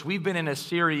We've been in a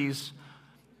series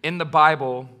in the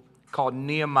Bible called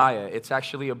Nehemiah. It's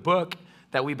actually a book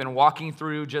that we've been walking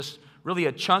through just really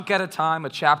a chunk at a time, a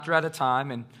chapter at a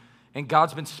time, and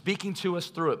God's been speaking to us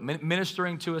through it,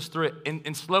 ministering to us through it,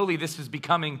 and slowly this is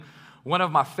becoming one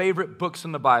of my favorite books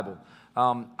in the Bible.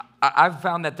 I've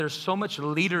found that there's so much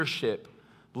leadership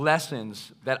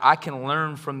lessons that I can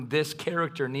learn from this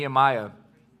character, Nehemiah,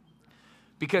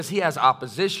 because he has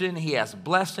opposition, he has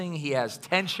blessing, he has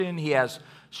tension, he has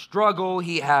struggle,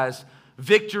 he has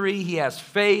victory, he has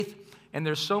faith, and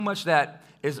there's so much that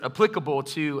is applicable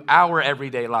to our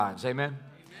everyday lives. Amen? Amen.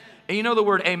 And you know the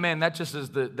word amen, that just is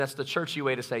that's the churchy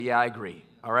way to say, yeah, I agree.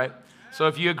 All right? So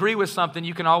if you agree with something,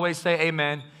 you can always say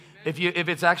amen. If you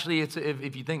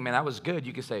think, man, that was good,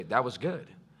 you can say, that was good.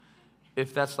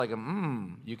 If that's like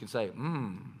you can say,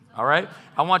 all right?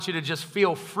 I want you to just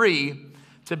feel free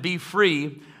to be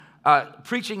free.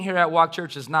 Preaching here at Walk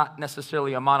Church is not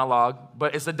necessarily a monologue,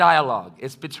 but it's a dialogue.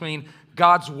 It's between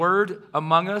God's word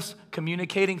among us,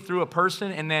 communicating through a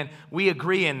person, and then we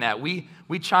agree in that. We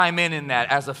chime in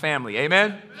that as a family.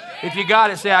 Amen? If you got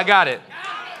it, say, I got it.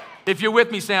 If you're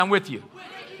with me, say, I'm with you.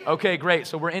 Okay, great.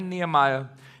 So we're in Nehemiah,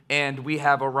 and we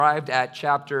have arrived at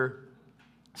chapter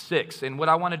 6. And what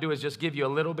I want to do is just give you a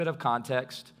little bit of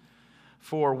context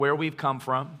for where we've come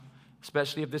from,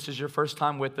 especially if this is your first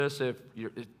time with us, if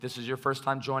this is your first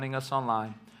time joining us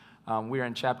online. We're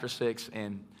in chapter 6,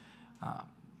 and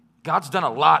God's done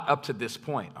a lot up to this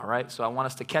point, all right? So I want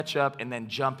us to catch up and then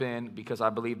jump in because I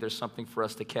believe there's something for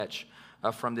us to catch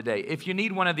from today. If you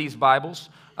need one of these Bibles,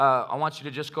 I want you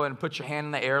to just go ahead and put your hand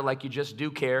in the air like you just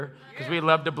do care, because we'd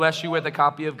love to bless you with a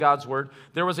copy of God's Word.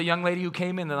 There was a young lady who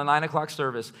came in the 9 o'clock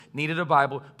service, needed a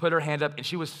Bible, put her hand up, and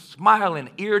she was smiling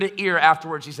ear to ear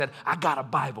afterwards. She said, I got a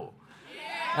Bible.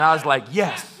 And I was like,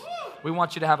 yes, we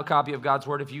want you to have a copy of God's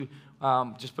Word. If you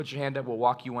just put your hand up, we'll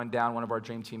walk you one down. One of our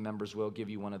Dream Team members will give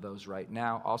you one of those right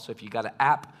now. Also, if you got an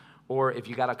app or if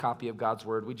you got a copy of God's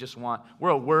Word, we're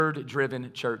a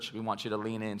word-driven church. We want you to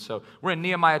lean in. So we're in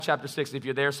Nehemiah chapter 6. If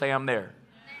you're there, say I'm there.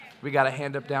 We got a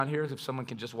hand up down here. If someone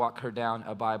can just walk her down,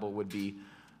 a Bible would be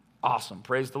awesome.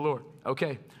 Praise the Lord.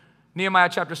 Okay, Nehemiah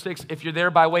chapter 6. If you're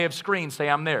there by way of screen, say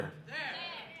I'm there.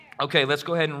 Okay, let's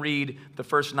go ahead and read the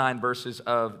first 9 verses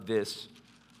of this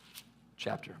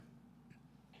chapter.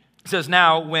 It says,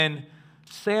 now when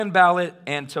Sanballat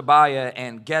and Tobiah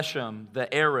and Geshem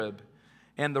the Arab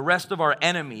and the rest of our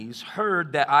enemies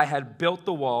heard that I had built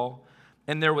the wall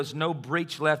and there was no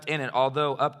breach left in it,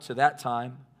 although up to that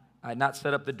time I had not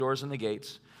set up the doors and the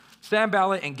gates,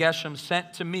 Sanballat and Geshem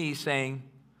sent to me saying,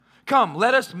 come,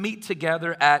 let us meet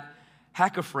together at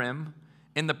Hakkaphrim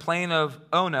in the plain of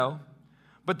Ono.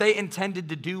 But they intended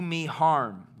to do me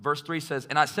harm. Verse 3 says,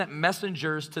 and I sent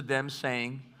messengers to them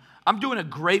saying, I'm doing a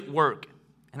great work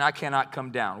and I cannot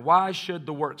come down. Why should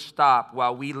the work stop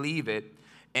while we leave it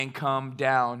and come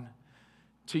down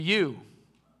to you?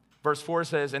 Verse 4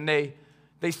 says, and they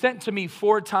sent to me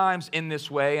 4 times in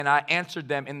this way, and I answered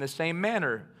them in the same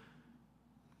manner.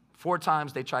 4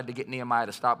 times they tried to get Nehemiah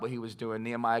to stop what he was doing.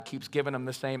 Nehemiah keeps giving them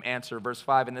the same answer. Verse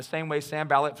 5, in the same way,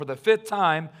 Sanballat for the 5th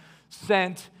time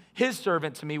sent his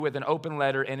servant to me with an open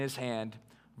letter in his hand.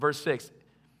 Verse 6,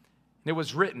 it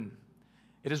was written,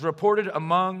 it is reported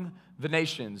among the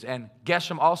nations, and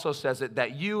Geshem also says it,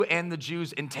 that you and the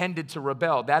Jews intended to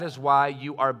rebel. That is why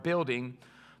you are building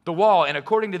the wall. And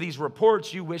according to these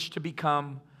reports, you wish to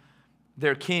become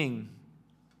their king.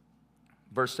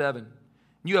 Verse 7,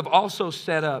 you have also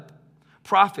set up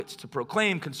prophets to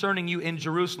proclaim concerning you in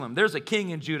Jerusalem. There's a king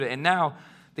in Judah, and now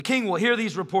the king will hear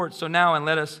these reports, so now and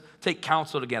let us take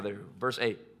counsel together. Verse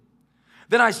 8.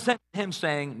 Then I sent him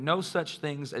saying, no such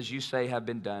things as you say have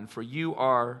been done, for you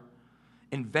are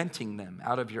inventing them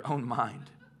out of your own mind.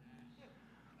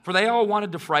 For they all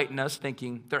wanted to frighten us,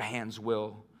 thinking their hands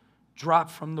will drop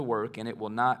from the work and it will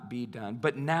not be done.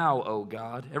 But now, O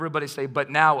God, everybody say, but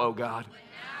now, O God,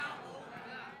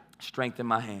 strengthen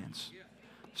my hands.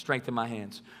 Strengthen my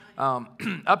hands.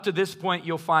 Up to this point,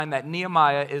 you'll find that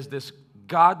Nehemiah is this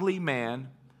godly man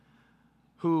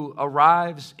who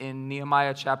arrives in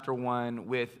Nehemiah chapter 1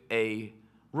 with a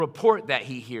report that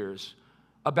he hears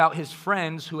about his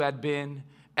friends who had been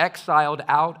exiled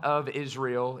out of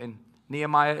Israel, and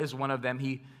Nehemiah is one of them.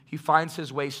 He finds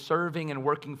his way serving and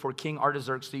working for King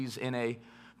Artaxerxes in a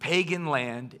pagan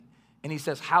land, and he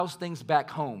says, how's things back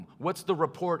home? What's the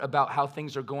report about how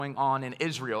things are going on in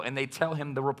Israel? And they tell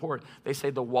him the report. They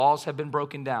say the walls have been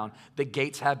broken down. The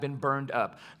gates have been burned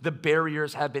up. The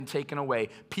barriers have been taken away.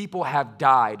 People have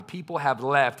died. People have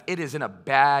left. It is in a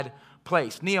bad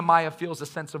place. Nehemiah feels a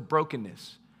sense of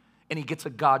brokenness, and he gets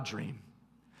a God dream.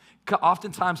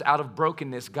 Oftentimes out of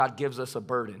brokenness, God gives us a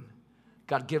burden.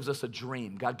 God gives us a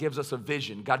dream. God gives us a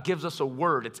vision. God gives us a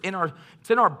word. It's in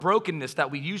our brokenness that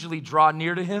we usually draw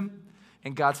near to him.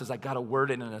 And God says, I got a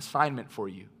word and an assignment for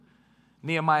you.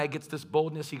 Nehemiah gets this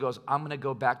boldness. He goes, I'm going to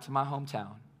go back to my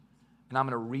hometown and I'm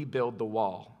going to rebuild the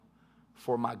wall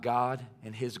for my God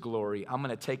and his glory. I'm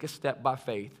going to take a step by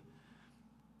faith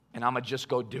and I'm going to just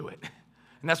go do it.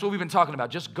 And that's what we've been talking about.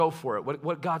 Just go for it.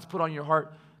 What God's put on your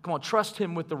heart, come on, trust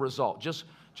him with the result. Just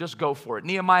go for it.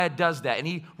 Nehemiah does that, and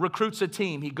he recruits a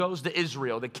team. He goes to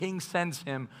Israel. The king sends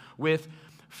him with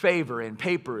favor and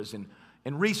papers and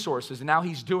resources, and now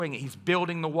he's doing it. He's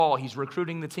building the wall. He's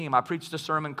recruiting the team. I preached a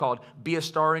sermon called Be a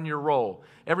Star in Your Role.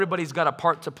 Everybody's got a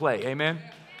part to play, amen?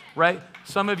 Right?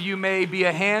 Some of you may be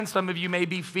a hand, some of you may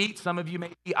be feet, some of you may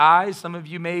be eyes, some of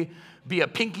you may be a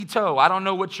pinky toe. I don't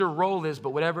know what your role is,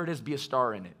 but whatever it is, be a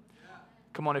star in it.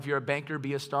 Come on, if you're a banker,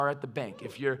 be a star at the bank.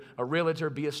 If you're a realtor,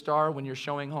 be a star when you're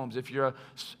showing homes. If you're an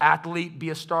athlete, be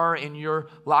a star in your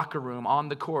locker room, on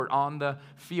the court, on the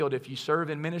field. If you serve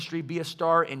in ministry, be a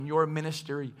star in your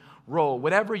ministry role.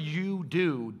 Whatever you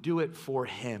do, do it for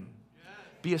him.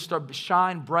 Be a star,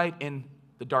 shine bright in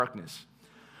the darkness.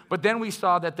 But then we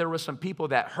saw that there were some people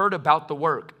that heard about the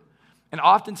work. And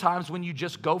oftentimes when you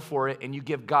just go for it and you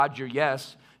give God your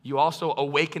yes, you also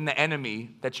awaken the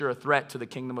enemy that you're a threat to the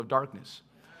kingdom of darkness.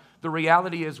 The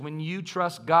reality is when you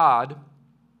trust God,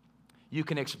 you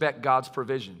can expect God's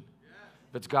provision.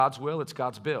 If it's God's will, it's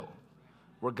God's bill.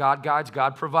 Where God guides,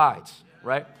 God provides,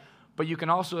 right? But you can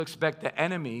also expect the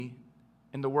enemy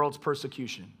in the world's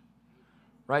persecution,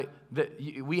 right?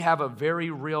 We have a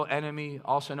very real enemy,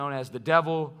 also known as the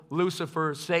devil,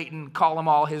 Lucifer, Satan, call him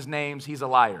all his names. He's a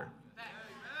liar.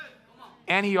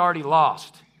 And he already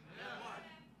lost.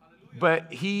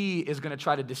 But he is going to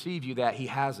try to deceive you that he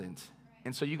hasn't.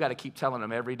 And so you got to keep telling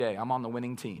him every day, I'm on the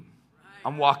winning team.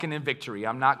 I'm walking in victory.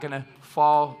 I'm not going to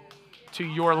fall to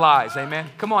your lies. Amen.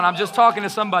 Come on, I'm just talking to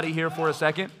somebody here for a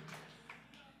second.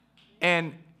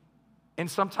 And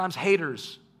sometimes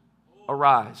haters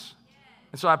arise.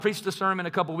 And so I preached a sermon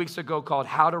a couple weeks ago called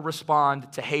How to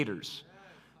Respond to Haters.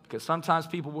 Because sometimes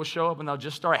people will show up and they'll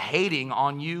just start hating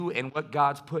on you and what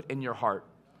God's put in your heart.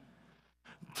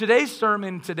 Today's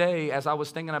sermon today, as I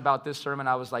was thinking about this sermon,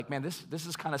 I was like, man, this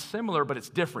is kind of similar, but it's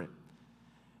different.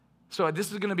 So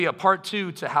this is going to be a part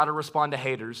 2 to how to respond to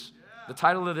haters. The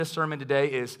title of this sermon today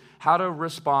is How to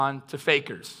Respond to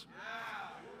Fakers.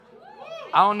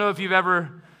 I don't know if you've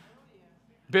ever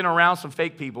been around some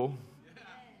fake people.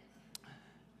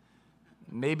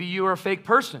 Maybe you are a fake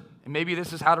person, and maybe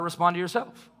this is how to respond to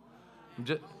yourself.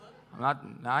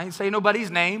 I ain't saying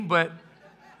nobody's name, but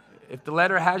if the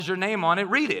letter has your name on it,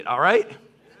 read it, all right?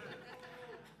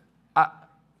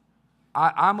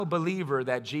 I'm a believer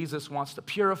that Jesus wants to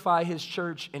purify his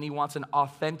church, and he wants an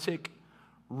authentic,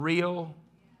 real,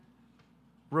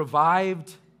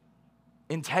 revived,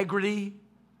 integrity,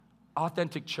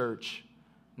 authentic church,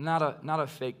 not a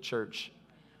fake church.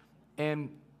 And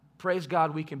praise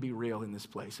God, we can be real in this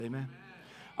place, amen?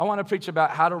 I want to preach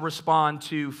about how to respond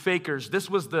to fakers. This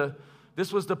was the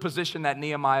position that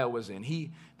Nehemiah was in.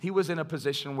 He was in a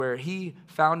position where he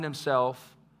found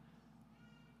himself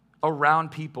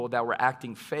around people that were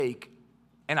acting fake,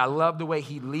 and I love the way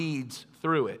he leads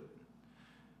through it.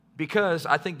 Because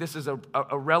I think this is a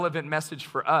relevant message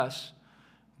for us,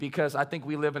 because I think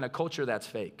we live in a culture that's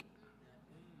fake.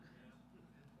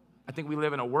 I think we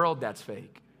live in a world that's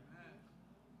fake.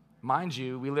 Mind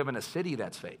you, we live in a city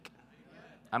that's fake.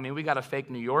 I mean, we got a fake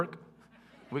New York.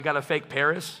 We got a fake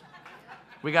Paris.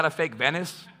 We got a fake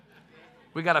Venice.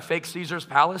 We got a fake Caesar's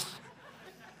Palace.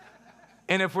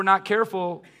 And if we're not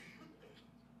careful,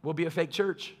 we'll be a fake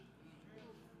church.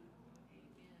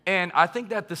 And I think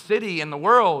that the city and the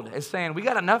world is saying, we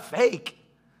got enough fake.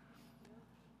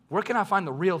 Where can I find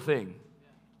the real thing?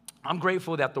 I'm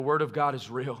grateful that the Word of God is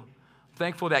real. I'm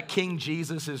thankful that King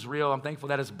Jesus is real. I'm thankful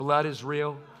that his blood is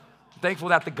real. I'm thankful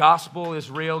that the gospel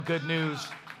is real, good news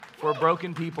for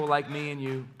broken people like me and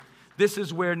you. This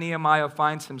is where Nehemiah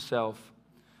finds himself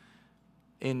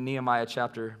in Nehemiah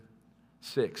chapter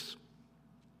 6.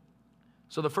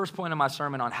 So the first point of my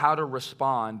sermon on how to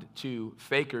respond to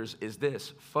fakers is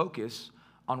this: focus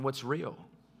on what's real.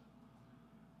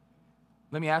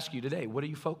 Let me ask you today, what are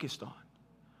you focused on?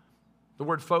 The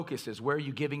word focus is, where are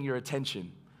you giving your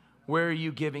attention? Where are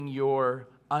you giving your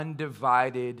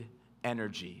undivided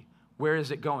energy? Where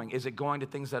is it going? Is it going to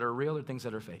things that are real or things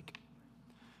that are fake?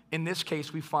 In this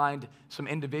case, we find some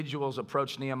individuals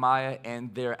approach Nehemiah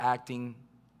and they're acting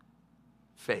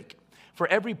fake. For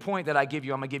every point that I give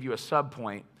you, I'm going to give you a sub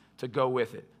point to go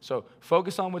with it. So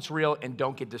focus on what's real and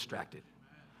don't get distracted.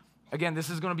 Again, this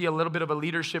is going to be a little bit of a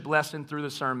leadership lesson through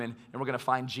the sermon, and we're going to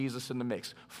find Jesus in the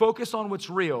mix. Focus on what's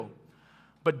real,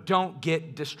 but don't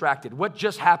get distracted. What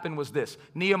just happened was this.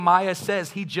 Nehemiah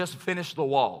says he just finished the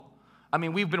wall. I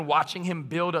mean, we've been watching him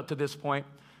build up to this point.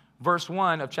 Verse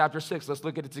 1 of chapter 6, let's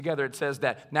look at it together. It says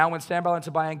that, now when Sanballat and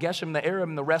Tobiah and Geshem, the Arab,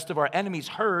 and the rest of our enemies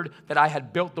heard that I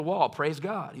had built the wall, praise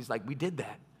God. He's like, we did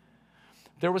that.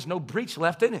 There was no breach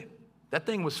left in it. That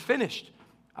thing was finished.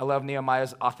 I love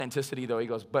Nehemiah's authenticity, though. He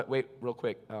goes, but wait, real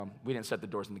quick. We didn't set the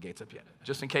doors and the gates up yet.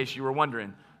 Just in case you were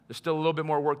wondering, there's still a little bit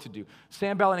more work to do.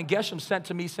 Sanballat and Geshem sent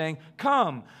to me saying,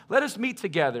 come, let us meet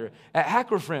together at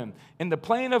Hakkephirim in the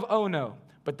plain of Ono.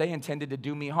 But they intended to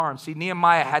do me harm. See,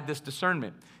 Nehemiah had this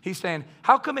discernment. He's saying,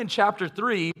 how come in chapter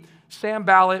 3,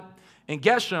 Sanballat and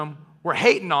Geshem were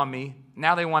hating on me,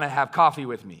 now they want to have coffee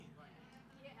with me?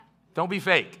 Don't be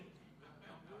fake.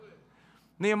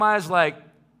 Nehemiah's like,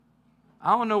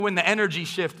 I don't know when the energy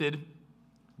shifted,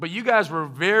 but you guys were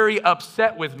very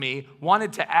upset with me,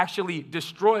 wanted to actually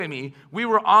destroy me. We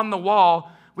were on the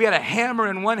wall. We had a hammer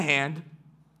in one hand.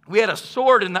 We had a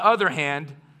sword in the other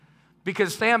hand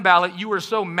because Sanballat, you were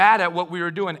so mad at what we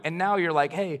were doing. And now you're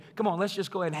like, hey, come on, let's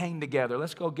just go ahead and hang together.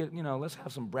 Let's go get, let's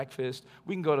have some breakfast.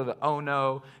 We can go to the oh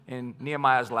no. And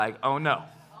Nehemiah's like, oh no.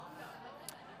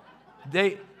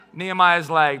 Nehemiah's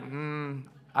like,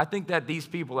 I think that these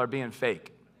people are being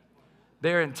fake.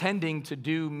 They're intending to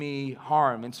do me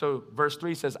harm. And so verse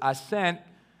 3 says, I sent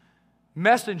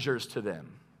messengers to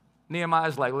them.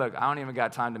 Nehemiah's like, look, I don't even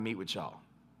got time to meet with y'all.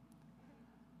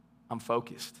 I'm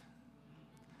focused.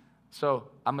 So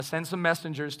I'm going to send some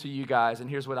messengers to you guys, and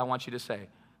here's what I want you to say.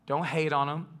 Don't hate on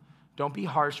them. Don't be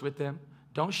harsh with them.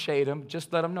 Don't shade them.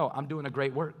 Just let them know I'm doing a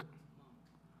great work.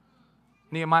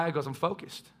 Nehemiah goes, I'm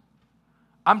focused.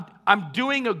 I'm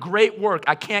doing a great work.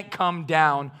 I can't come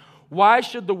down. Why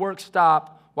should the work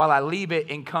stop while I leave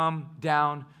it and come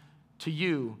down to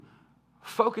you?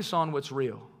 Focus on what's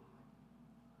real.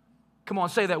 Come on,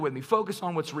 say that with me. Focus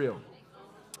on what's real.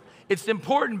 It's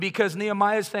important because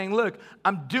Nehemiah is saying, look,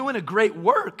 I'm doing a great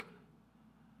work.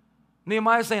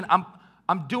 Nehemiah is saying,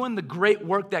 I'm doing the great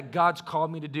work that God's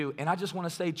called me to do. And I just want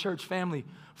to say, church family,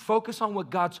 focus on what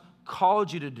God's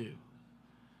called you to do.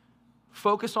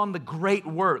 Focus on the great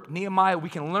work. Nehemiah, we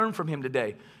can learn from him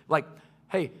today. Like,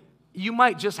 hey, you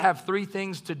might just have 3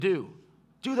 things to do.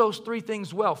 Do those 3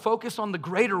 things well. Focus on the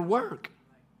greater work.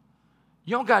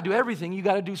 You don't got to do everything. You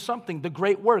got to do something, the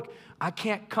great work. I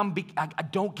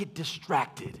don't get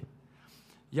distracted.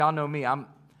 Y'all know me.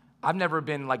 I've never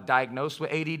been like diagnosed with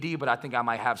ADD, but I think I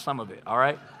might have some of it, all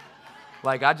right?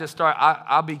 Like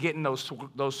I'll be getting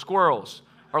those squirrels.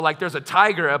 Or like there's a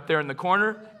tiger up there in the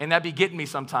corner, and that be getting me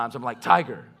sometimes. I'm like,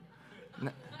 tiger.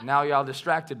 Now y'all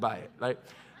distracted by it, right?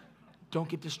 Don't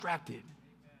get distracted.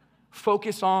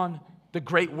 Focus on the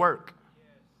great work.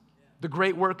 The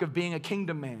great work of being a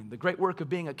kingdom man. The great work of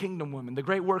being a kingdom woman. The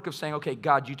great work of saying, okay,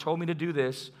 God, you told me to do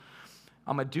this.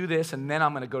 I'm going to do this, and then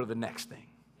I'm going to go to the next thing.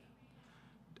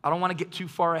 I don't want to get too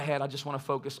far ahead. I just want to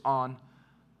focus on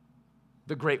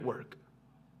the great work.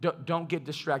 Don't get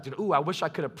distracted. Ooh, I wish I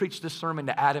could have preached this sermon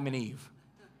to Adam and Eve.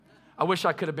 I wish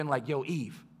I could have been like, yo,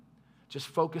 Eve, just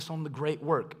focus on the great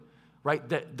work, right?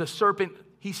 The serpent,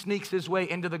 he sneaks his way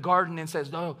into the garden and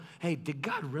says, no, hey, did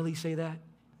God really say that?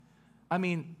 I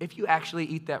mean, if you actually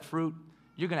eat that fruit,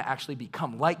 you're going to actually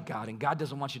become like God, and God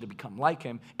doesn't want you to become like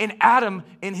him. And Adam,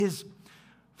 in his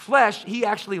flesh, he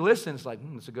actually listens like,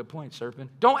 that's a good point,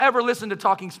 serpent. Don't ever listen to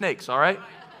talking snakes, all right?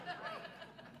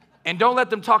 And don't let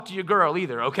them talk to your girl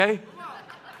either, okay?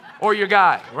 Or your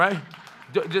guy, right?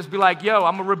 Just be like, yo,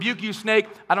 I'm going to rebuke you, snake.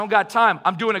 I don't got time.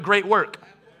 I'm doing a great work.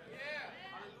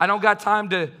 I don't got time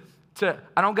to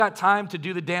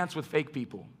do the dance with fake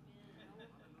people.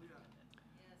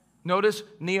 Notice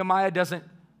Nehemiah doesn't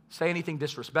say anything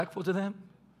disrespectful to them.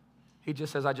 He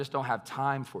just says, I just don't have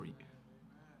time for you.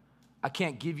 I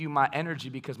can't give you my energy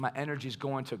because my energy is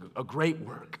going to a great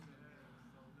work.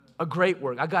 A great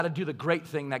work. I got to do the great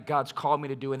thing that God's called me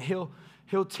to do, and he'll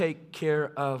take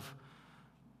care of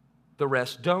the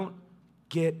rest. Don't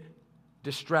get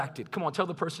distracted. Come on, tell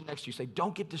the person next to you, say,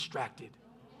 don't get distracted.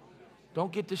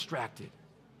 Don't get distracted.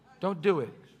 Don't do it.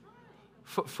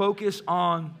 Focus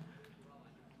on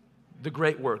the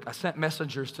great work. I sent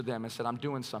messengers to them and said, I'm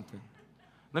doing something.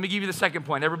 Let me give you the second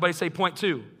point. Everybody say point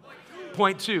 2.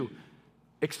 Point 2.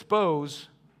 Expose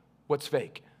what's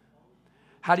fake.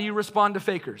 How do you respond to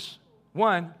fakers?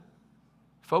 1,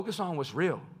 focus on what's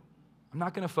real. I'm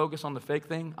not going to focus on the fake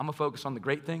thing. I'm going to focus on the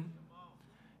great thing.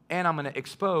 And I'm going to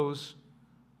expose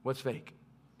what's fake.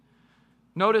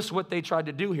 Notice what they tried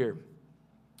to do here.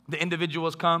 The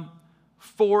individuals come,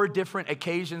 4 different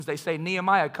occasions, they say,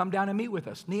 Nehemiah, come down and meet with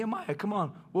us. Nehemiah, come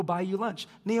on, we'll buy you lunch.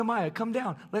 Nehemiah, come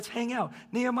down, let's hang out.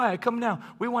 Nehemiah, come down,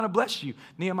 we want to bless you.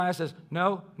 Nehemiah says,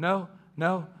 no,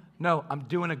 I'm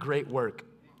doing a great work.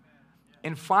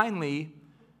 And finally,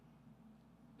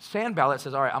 Sanballat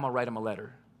says, all right, I'm going to write him a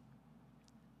letter.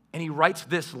 And he writes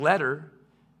this letter,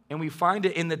 and we find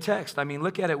it in the text. I mean,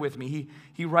 look at it with me.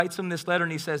 He writes him this letter,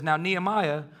 and he says, now,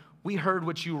 Nehemiah, we heard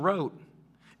what you wrote.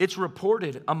 It's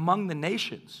reported among the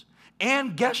nations.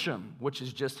 And Geshem, which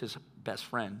is just his best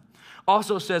friend,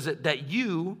 also says that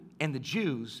you and the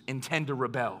Jews intend to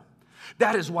rebel.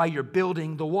 That is why you're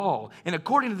building the wall. And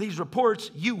according to these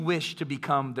reports, you wish to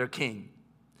become their king.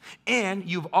 And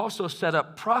you've also set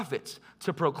up prophets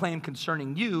to proclaim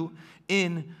concerning you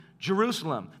in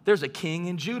Jerusalem. There's a king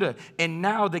in Judah, and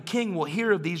now the king will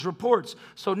hear of these reports.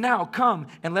 So now come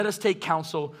and let us take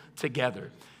counsel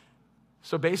together.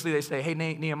 So basically they say, hey,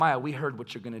 Nehemiah, we heard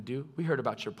what you're going to do. We heard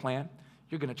about your plan.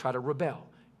 You're going to try to rebel.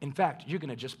 In fact, you're going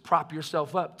to just prop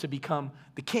yourself up to become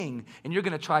the king, and you're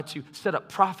going to try to set up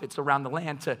prophets around the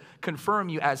land to confirm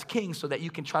you as king so that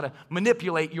you can try to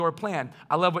manipulate your plan.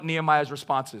 I love what Nehemiah's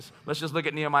response is. Let's just look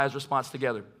at Nehemiah's response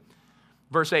together.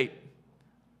 Verse 8.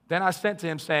 Then I sent to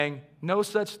him saying, no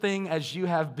such thing as you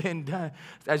have been done,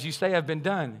 as you say have been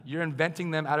done. You're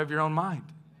inventing them out of your own mind.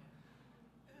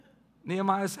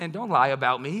 Nehemiah is saying, don't lie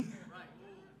about me.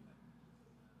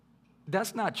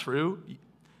 That's not true.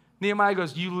 Nehemiah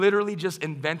goes, you literally just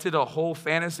invented a whole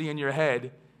fantasy in your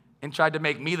head and tried to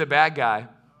make me the bad guy,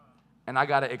 and I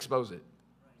got to expose it.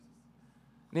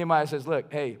 Nehemiah says,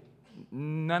 look, hey,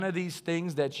 none of these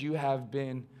things that you have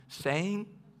been saying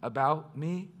about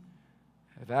me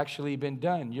have actually been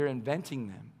done. You're inventing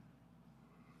them.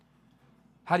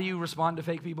 How do you respond to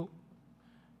fake people?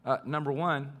 Number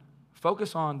 1,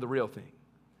 focus on the real thing.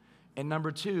 And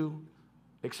number 2,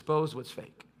 expose what's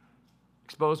fake.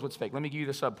 Expose what's fake. Let me give you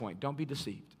the subpoint. Don't be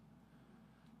deceived.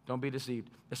 Don't be deceived.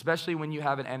 Especially when you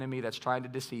have an enemy that's trying to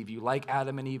deceive you, like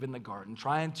Adam and Eve in the garden,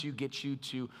 trying to get you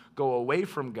to go away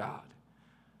from God.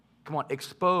 Come on,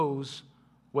 expose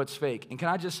what's fake. And can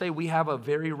I just say, we have a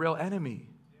very real enemy.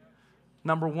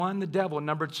 Number 1, the devil.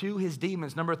 Number 2, his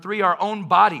demons. Number 3, our own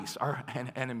bodies are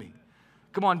an enemy.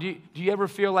 Come on, do you ever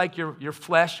feel like your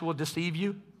flesh will deceive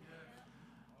you?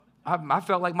 I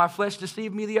felt like my flesh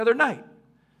deceived me the other night.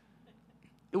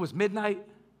 It was midnight,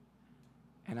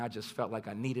 and I just felt like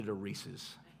I needed a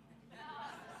Reese's.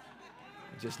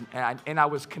 And I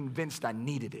was convinced I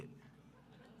needed it.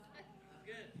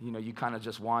 You know, you kind of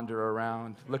just wander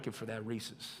around looking for that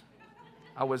Reese's.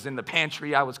 I was in the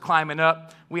pantry. I was climbing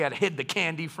up. We had hid the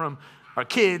candy from our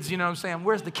kids, you know what I'm saying?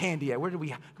 Where's the candy at?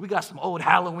 We got some old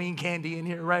Halloween candy in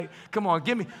here, right? Come on,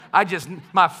 give me.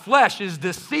 My flesh is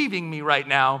deceiving me right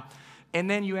now. And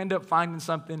then you end up finding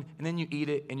something, and then you eat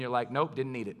it, and you're like, nope,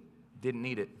 didn't need it. Didn't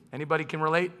need it. Anybody can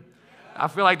relate? I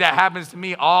feel like that happens to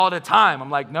me all the time. I'm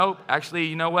like, nope, actually,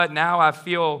 you know what? Now I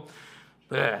feel,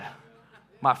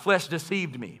 my flesh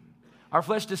deceived me. Our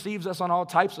flesh deceives us on all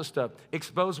types of stuff.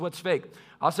 Expose what's fake.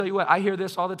 I'll tell you what, I hear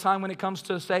this all the time when it comes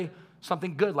to, say,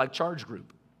 something good like Charge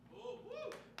Group.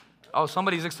 Oh,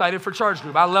 somebody's excited for Charge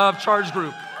Group. I love Charge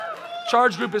Group.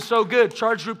 Charge Group is so good.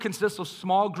 Charge Group consists of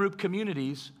small group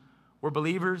communities where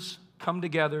believers come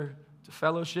together to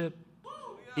fellowship,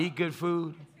 eat good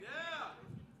food,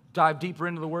 dive deeper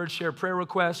into the Word, share prayer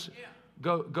requests,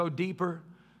 go deeper.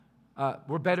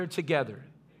 We're better together.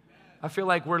 I feel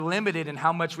like we're limited in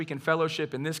how much we can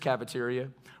fellowship in this cafeteria,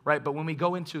 right? But when we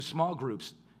go into small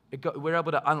groups, we're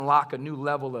able to unlock a new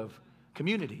level of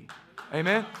community.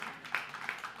 Amen?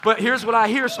 But here's what I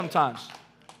hear sometimes.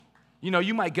 You know,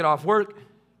 you might get off work,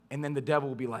 and then the devil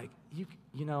will be like, you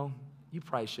know, you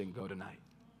probably shouldn't go tonight.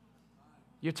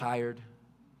 You're tired.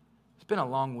 It's been a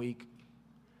long week.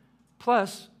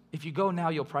 Plus, if you go now,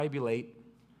 you'll probably be late.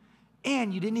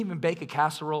 And you didn't even bake a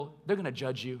casserole. They're going to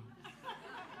judge you.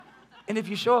 And if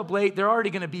you show up late, they're already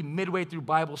going to be midway through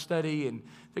Bible study, and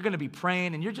they're going to be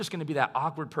praying, and you're just going to be that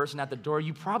awkward person at the door.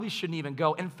 You probably shouldn't even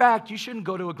go. In fact, you shouldn't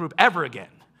go to a group ever again.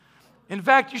 In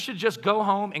fact, you should just go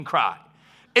home and cry.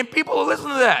 And people will listen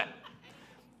to that.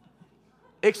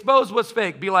 Expose what's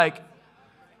fake. Be like,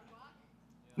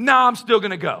 nah, I'm still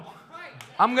going to go.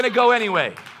 I'm going to go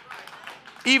anyway.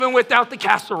 Even without the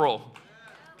casserole.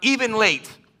 Even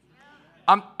late.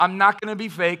 I'm not going to be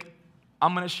fake.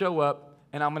 I'm going to show up.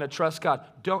 And I'm going to trust God.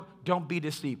 Don't be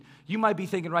deceived. You might be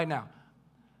thinking right now,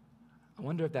 I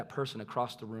wonder if that person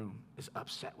across the room is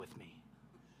upset with me.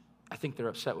 I think they're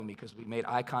upset with me because we made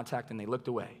eye contact and they looked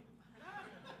away.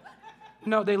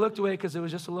 No, they looked away because it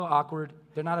was just a little awkward.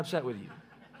 They're not upset with you.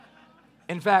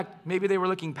 In fact, maybe they were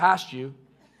looking past you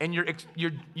and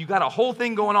you got a whole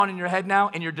thing going on in your head now,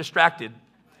 and you're distracted.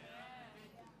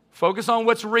 Focus on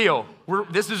what's real.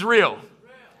 This is real.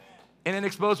 And then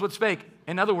expose what's fake.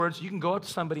 In other words, you can go up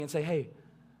to somebody and say, hey,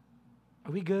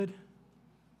 are we good?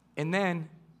 And then,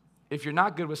 if you're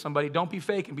not good with somebody, don't be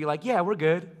fake and be like, yeah, we're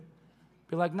good.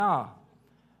 Be like, nah,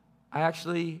 I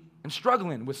actually am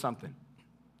struggling with something.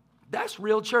 That's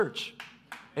real church.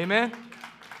 Amen?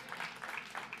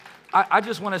 I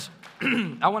just want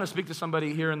to, I want to speak to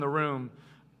somebody here in the room.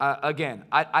 Again,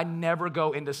 I never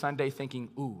go into Sunday thinking,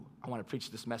 ooh, I want to preach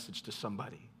this message to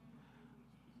somebody.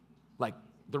 Like,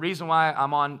 the reason why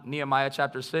I'm on Nehemiah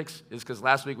chapter 6 is because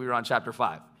last week we were on chapter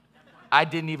 5. I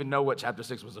didn't even know what chapter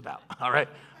 6 was about, all right?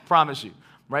 Promise you,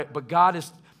 right? But God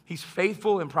he's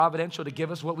faithful and providential to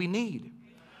give us what we need,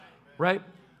 right?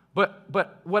 But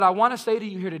what I want to say to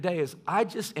you here today is I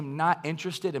just am not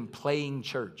interested in playing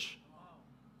church,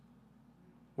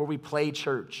 where we play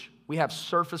church. We have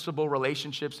surfaceable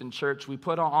relationships in church. We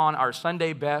put on our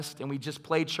Sunday best and we just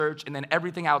play church, and then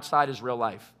everything outside is real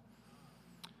life.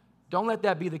 Don't let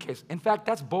that be the case. In fact,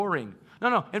 that's boring.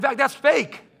 No. In fact, that's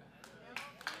fake.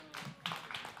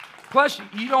 Plus,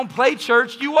 you don't play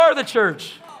church. You are the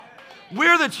church.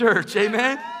 We're the church.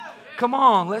 Amen? Come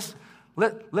on.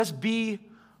 Let's be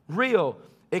real.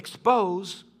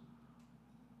 Expose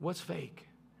what's fake.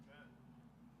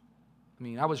 I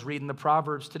mean, I was reading the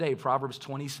Proverbs today. Proverbs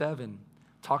 27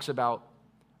 talks about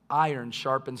iron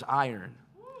sharpens iron.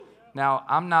 Now,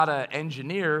 I'm not an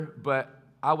engineer, but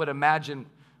I would imagine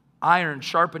iron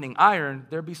sharpening iron,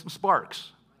 there'd be some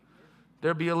sparks.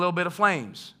 There'd be a little bit of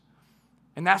flames.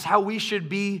 And that's how we should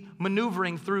be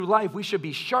maneuvering through life. We should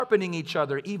be sharpening each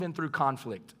other even through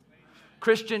conflict.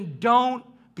 Christian, don't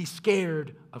be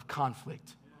scared of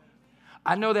conflict.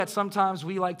 I know that sometimes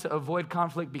we like to avoid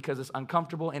conflict because it's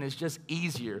uncomfortable and it's just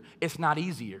easier. It's not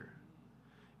easier.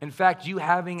 In fact, you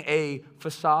having a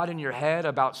facade in your head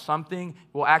about something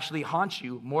will actually haunt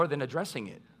you more than addressing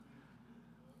it.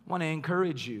 I want to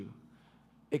encourage you.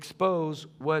 Expose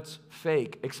what's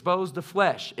fake. Expose the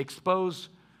flesh. Expose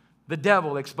the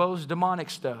devil. Expose demonic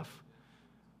stuff.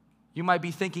 You might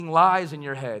be thinking lies in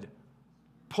your head.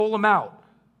 Pull them out.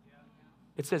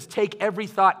 It says, take every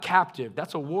thought captive.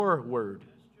 That's a war word.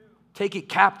 Take it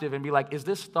captive and be like, is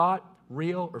this thought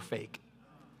real or fake?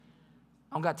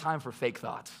 I don't got time for fake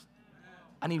thoughts.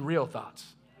 I need real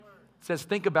thoughts. It says,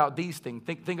 think about these things.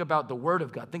 Think about the word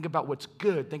of God. Think about what's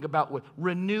good. Think about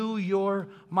renew your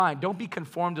mind. Don't be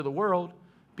conformed to the world.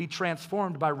 Be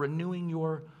transformed by renewing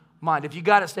your mind. If you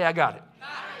got it, say, I got it.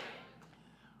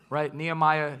 Right?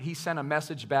 Nehemiah, he sent a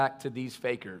message back to these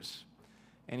fakers.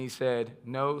 And he said,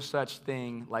 no such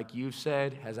thing like you've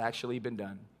said has actually been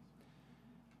done.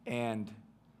 And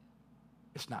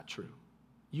it's not true.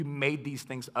 You made these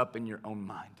things up in your own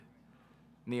mind.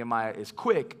 Nehemiah is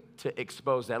quick to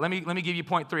expose that. Let me give you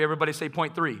point 3. Everybody say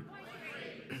point 3.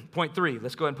 Point 3.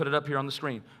 Let's go ahead and put it up here on the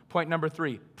screen. Point number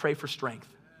 3, pray for strength.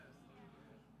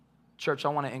 Church, I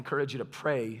want to encourage you to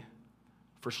pray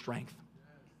for strength.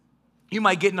 You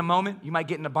might get in a moment. You might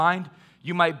get in a bind.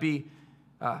 You might be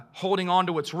holding on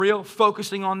to what's real,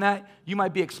 focusing on that. You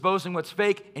might be exposing what's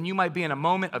fake, and you might be in a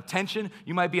moment of tension.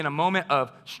 You might be in a moment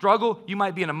of struggle. You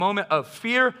might be in a moment of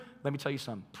fear. Let me tell you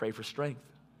something. Pray for strength.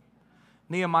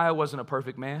 Nehemiah wasn't a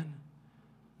perfect man.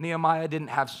 Nehemiah didn't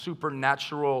have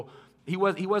supernatural. He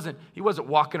wasn't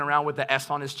walking around with the S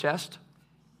on his chest.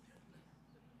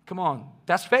 Come on,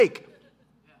 that's fake.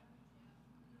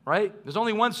 Right? There's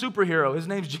only one superhero. His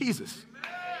name's Jesus.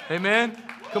 Amen?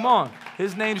 Come on.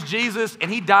 His name's Jesus,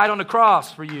 and he died on the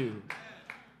cross for you.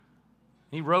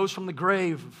 He rose from the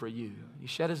grave for you. He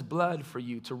shed his blood for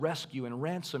you to rescue and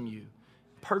ransom you,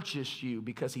 purchase you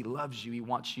because he loves you. He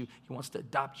wants you. He wants to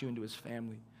adopt you into his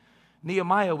family.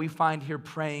 Nehemiah, we find here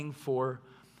praying for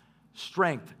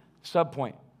strength.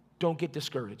 Subpoint, don't get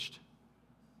discouraged.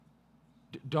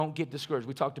 Don't get discouraged.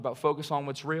 We talked about focus on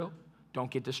what's real. Don't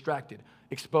get distracted.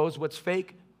 Expose what's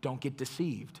fake. Don't get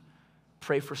deceived.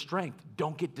 Pray for strength.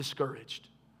 Don't get discouraged.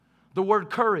 The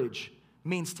word courage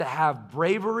means to have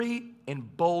bravery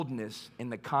and boldness in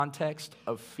the context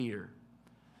of fear.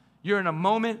 You're in a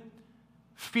moment,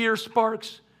 fear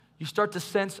sparks, you start to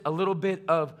sense a little bit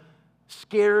of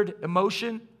scared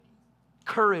emotion.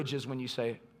 Courage is when you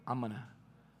say, I'm going to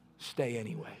stay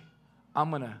anyway.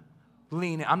 I'm going to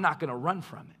lean in. I'm not going to run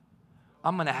from it.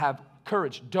 I'm going to have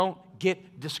courage. Don't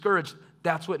get discouraged.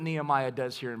 That's what Nehemiah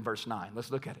does here in verse 9.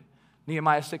 Let's look at it.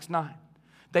 Nehemiah 6:9.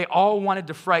 They all wanted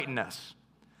to frighten us.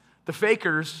 The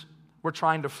fakers were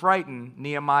trying to frighten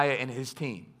Nehemiah and his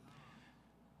team.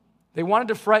 They wanted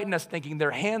to frighten us thinking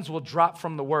their hands will drop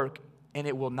from the work and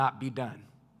it will not be done.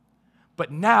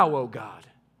 But now, O God,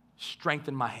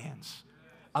 strengthen my hands.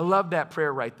 I love that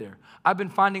prayer right there. I've been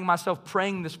finding myself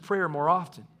praying this prayer more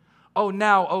often. Oh,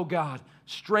 now, oh God,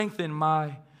 strengthen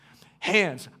my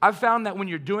hands. I've found that when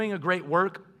you're doing a great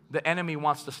work, the enemy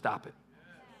wants to stop it.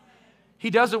 He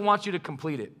doesn't want you to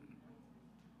complete it.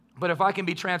 But if I can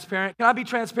be transparent, can I be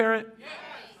transparent?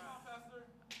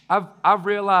 I've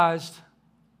realized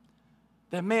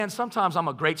that, man, sometimes I'm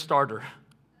a great starter.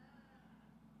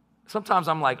 Sometimes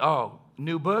I'm like, oh,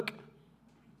 new book?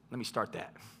 Let me start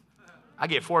that. I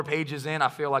get 4 pages in, I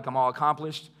feel like I'm all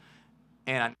accomplished,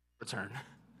 and I return.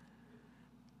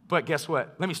 But guess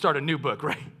what? Let me start a new book,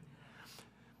 right?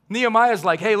 Nehemiah's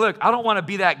like, hey, look, I don't want to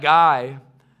be that guy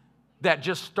that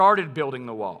just started building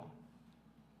the wall.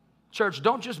 Church,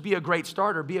 don't just be a great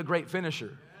starter, be a great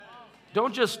finisher.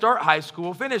 Don't just start high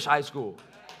school, finish high school.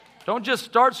 Don't just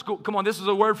start school. Come on, this is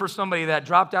a word for somebody that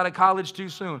dropped out of college too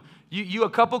soon. You a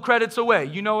couple credits away.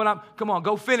 You know what come on,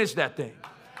 go finish that thing,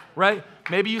 right?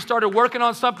 Maybe you started working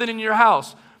on something in your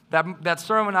house. That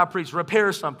sermon I preached,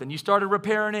 repair something. You started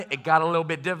repairing it. It got a little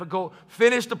bit difficult.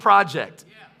 Finish the project,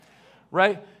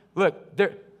 right? Look,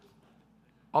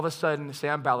 all of a sudden,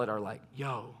 Sam Ballard are like,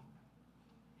 yo,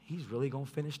 he's really going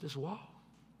to finish this wall.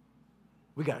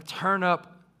 We got to turn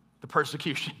up the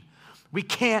persecution. We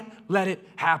can't let it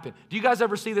happen. Do you guys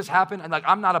ever see this happen? And like,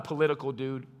 I'm not a political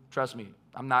dude. Trust me.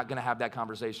 I'm not going to have that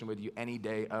conversation with you any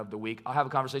day of the week. I'll have a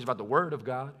conversation about the Word of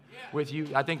God with you.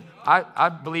 I think I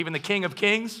believe in the King of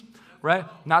Kings, right?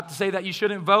 Not to say that you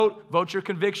shouldn't vote. Vote your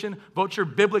conviction. Vote your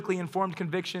biblically informed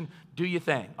conviction. Do your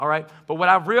thing, all right? But what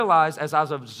I've realized as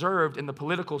I've observed in the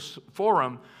political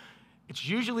forum, it's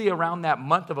usually around that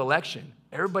month of election,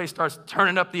 everybody starts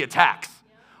turning up the attacks.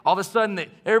 All of a sudden,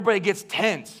 everybody gets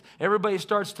tense. Everybody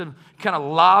starts to kind of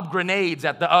lob grenades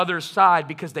at the other side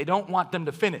because they don't want them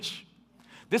to finish.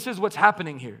 This is what's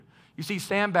happening here. You see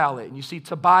Sanballat, and you see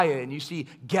Tobiah, and you see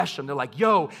Geshem. They're like,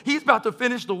 yo, he's about to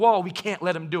finish the wall. We can't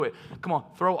let him do it. Come on,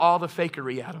 throw all the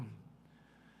fakery at him.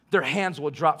 Their hands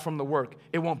will drop from the work.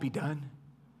 It won't be done.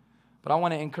 But I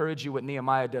want to encourage you, what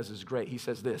Nehemiah does is great. He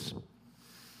says this,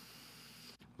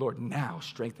 Lord, now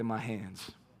strengthen my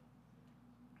hands.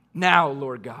 Now,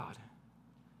 Lord God,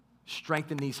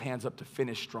 strengthen these hands up to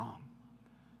finish strong.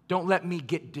 Don't let me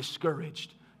get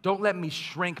discouraged. Don't let me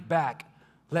shrink back.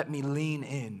 Let me lean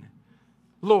in.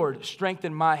 Lord,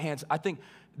 strengthen my hands. I think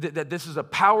that this is a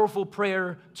powerful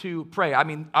prayer to pray. I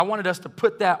mean, I wanted us to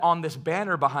put that on this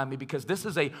banner behind me because this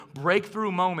is a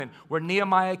breakthrough moment where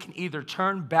Nehemiah can either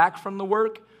turn back from the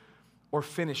work or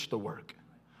finish the work.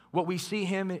 What we see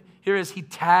him here is he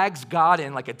tags God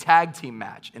in like a tag team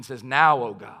match and says, now,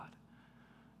 oh God,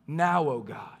 now, oh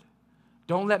God,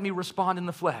 don't let me respond in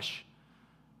the flesh.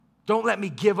 Don't let me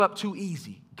give up too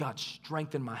easy. God,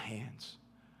 strengthen my hands.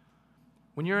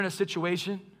 When you're in a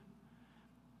situation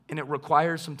and it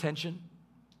requires some tension,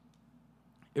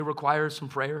 it requires some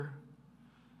prayer,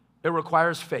 it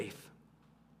requires faith.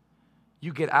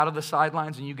 You get out of the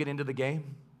sidelines and you get into the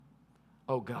game.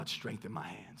 Oh God, strengthen my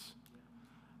hands.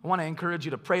 I want to encourage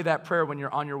you to pray that prayer when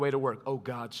you're on your way to work. Oh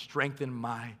God, strengthen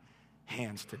my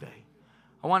hands today.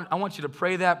 I want you to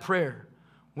pray that prayer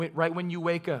right when you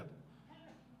wake up.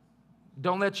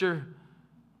 Don't let your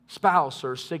spouse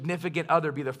or significant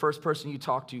other be the first person you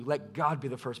talk to. Let God be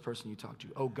the first person you talk to.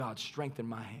 Oh God, strengthen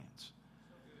my hands.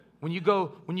 When you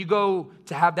go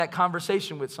to have that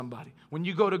conversation with somebody, when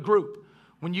you go to group,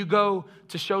 when you go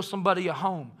to show somebody a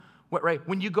home, right?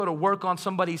 When you go to work on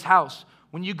somebody's house,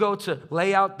 when you go to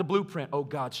lay out the blueprint, oh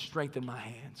God, strengthen my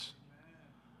hands.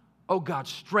 Oh God,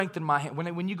 strengthen my hand.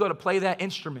 When you go to play that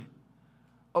instrument,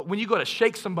 when you go to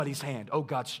shake somebody's hand, oh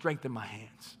God, strengthen my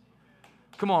hands.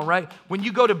 Come on, right? When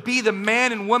you go to be the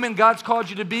man and woman God's called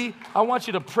you to be, I want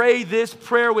you to pray this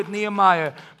prayer with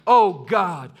Nehemiah. Oh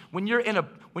God, when you're in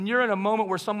a moment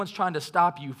where someone's trying to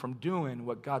stop you from doing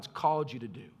what God's called you to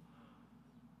do,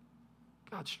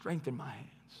 God, strengthen my hands.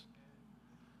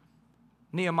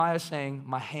 Nehemiah is saying,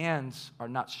 my hands are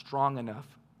not strong enough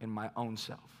in my own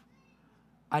self.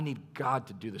 I need God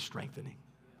to do the strengthening.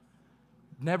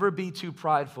 Never be too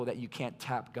prideful that you can't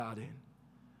tap God in.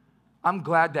 I'm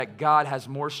glad that God has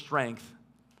more strength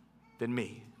than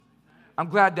me. I'm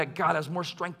glad that God has more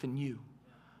strength than you.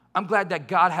 I'm glad that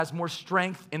God has more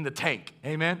strength in the tank.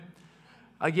 Amen?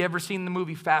 Like, you ever seen the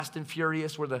movie Fast and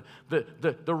Furious where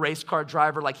the race car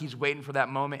driver, like, he's waiting for that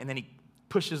moment and then he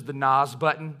pushes the NOS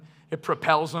button. It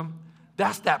propels him.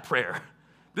 That's that prayer.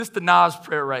 This is the NOS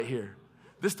prayer right here.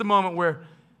 This is the moment where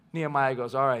Nehemiah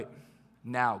goes, all right,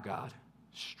 now, God,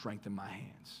 strengthen my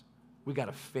hands. We got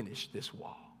to finish this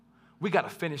wall. We got to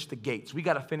finish the gates. We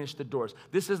got to finish the doors.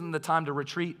 This isn't the time to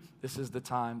retreat. This is the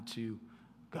time to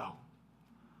go.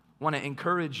 I want to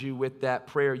encourage you with that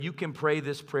prayer. You can pray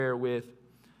this prayer with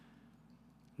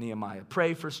Nehemiah.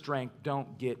 Pray for strength.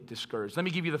 Don't get discouraged. Let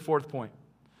me give you the fourth point.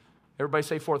 Everybody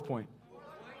say fourth point.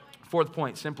 Fourth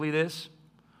point, simply this: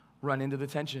 run into the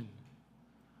tension.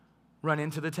 Run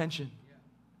into the tension.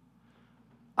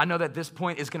 I know that this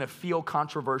point is going to feel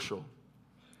controversial.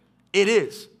 It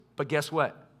is, but guess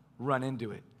what? Run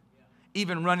into it.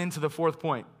 Even run into the fourth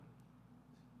point.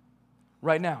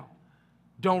 Right now.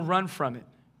 Don't run from it.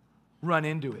 Run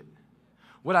into it.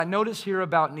 What I notice here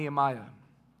about Nehemiah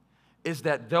is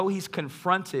that though he's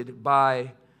confronted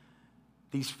by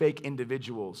these fake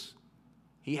individuals,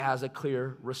 he has a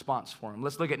clear response for them.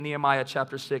 Let's look at Nehemiah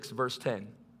chapter 6, verse 10.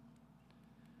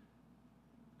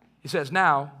 He says,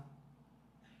 "Now,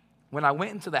 when I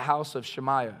went into the house of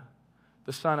Shemaiah,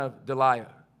 the son of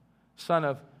Delaiah, son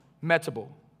of Metabel,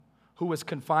 who was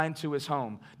confined to his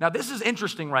home." Now, this is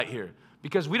interesting right here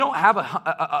because we don't have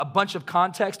a bunch of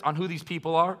context on who these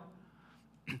people are.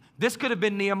 This could have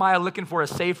been Nehemiah looking for a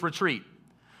safe retreat.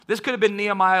 This could have been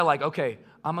Nehemiah like, okay,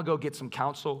 I'm going to go get some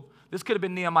counsel. This could have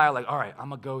been Nehemiah like, all right, I'm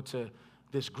going to go to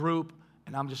this group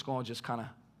and I'm just going to kind of,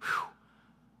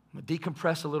 I'm going to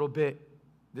decompress a little bit.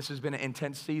 This has been an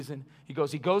intense season. He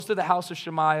goes to the house of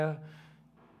Shemaiah.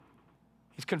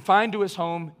 He's confined to his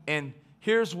home, and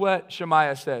here's what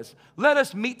Shemaiah says: "Let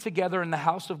us meet together in the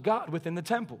house of God within the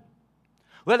temple.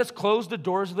 Let us close the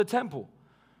doors of the temple,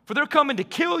 for they're coming to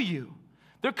kill you.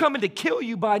 They're coming to kill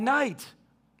you by night."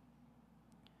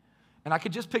 And I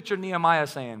could just picture Nehemiah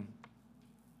saying,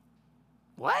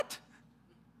 "What?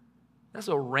 That's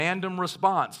a random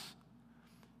response.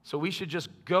 So we should just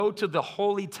go to the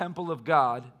holy temple of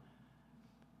God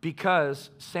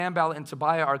because Sanballat and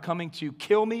Tobiah are coming to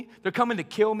kill me. They're coming to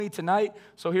kill me tonight."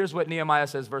 So here's what Nehemiah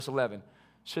says, verse 11.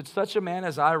 "Should such a man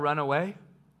as I run away?"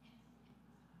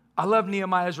 I love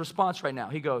Nehemiah's response right now.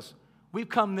 He goes, "We've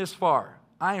come this far.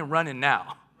 I ain't running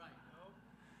now."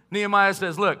 Nehemiah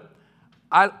says, look,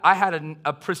 I had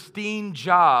a pristine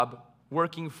job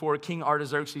working for King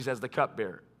Artaxerxes as the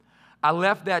cupbearer. I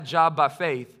left that job by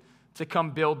faith to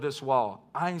come build this wall.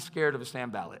 I ain't scared of a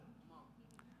Sanballat.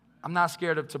 I'm not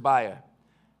scared of Tobiah.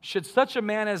 Should such a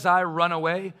man as I run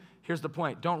away? Here's the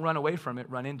point. Don't run away from it.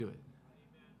 Run into it.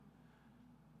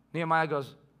 Nehemiah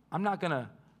goes, I'm not gonna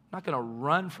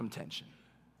run from tension.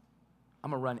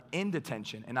 I'm gonna run into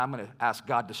tension, and I'm gonna ask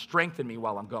God to strengthen me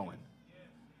while I'm going.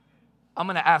 I'm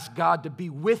gonna ask God to be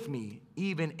with me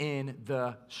even in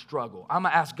the struggle. I'm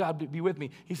gonna ask God to be with me.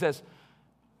 He says,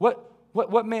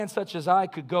 what man such as I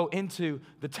could go into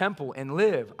the temple and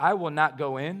live? I will not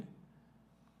go in.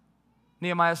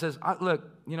 Nehemiah says, look,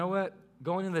 you know what?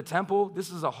 Going into the temple, this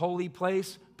is a holy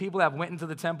place. People have went into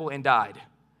the temple and died.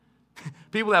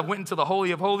 People have went into the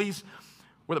Holy of Holies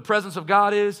where the presence of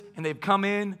God is, and they've come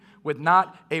in with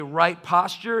not a right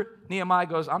posture. Nehemiah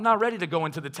goes, I'm not ready to go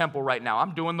into the temple right now.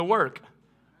 I'm doing the work.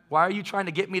 Why are you trying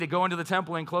to get me to go into the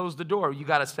temple and close the door? You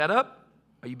got a setup?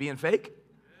 Are you being fake?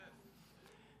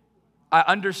 I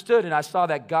understood and I saw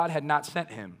that God had not sent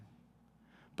him,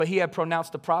 but he had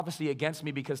pronounced a prophecy against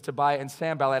me because Tobiah and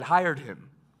Sanballat had hired him.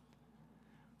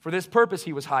 For this purpose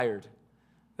he was hired,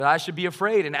 that I should be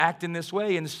afraid and act in this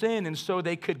way and sin, and so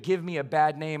they could give me a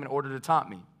bad name in order to taunt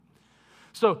me.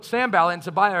 So Sanballat and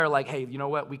Tobiah are like, hey, you know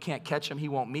what? We can't catch him. He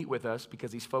won't meet with us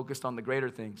because he's focused on the greater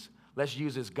things. Let's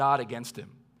use his God against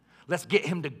him. Let's get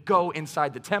him to go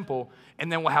inside the temple,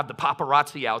 and then we'll have the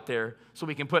paparazzi out there so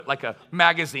we can put like a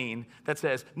magazine that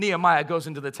says, Nehemiah goes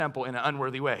into the temple in an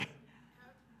unworthy way.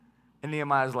 And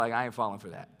Nehemiah's like, I ain't falling for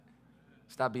that.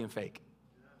 Stop being fake.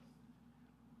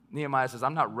 Nehemiah says,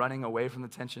 I'm not running away from the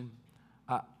tension.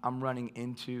 I'm running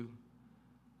into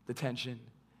the tension.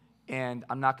 And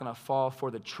I'm not going to fall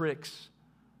for the tricks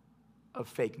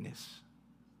of fakeness.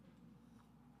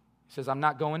 He says, I'm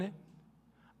not going in.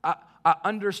 I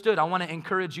understood. I want to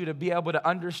encourage you to be able to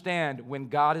understand when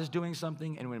God is doing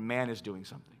something and when man is doing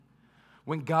something.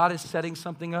 When God is setting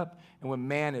something up and when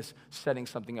man is setting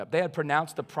something up. They had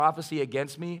pronounced the prophecy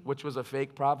against me, which was a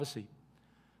fake prophecy.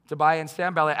 Tobiah and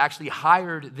Sanballat actually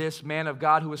hired this man of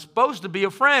God who was supposed to be a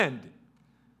friend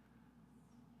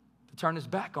to turn his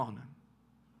back on him.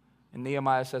 And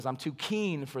Nehemiah says, I'm too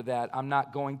keen for that. I'm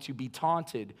not going to be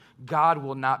taunted. God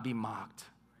will not be mocked.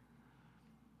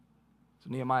 So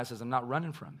Nehemiah says, I'm not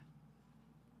running from it.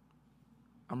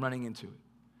 I'm running into it.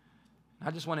 And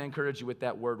I just want to encourage you with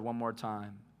that word one more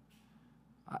time.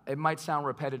 It might sound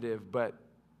repetitive, but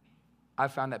I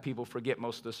found that people forget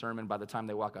most of the sermon by the time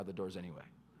they walk out the doors anyway.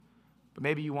 But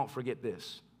maybe you won't forget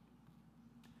this.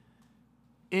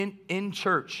 In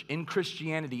church, in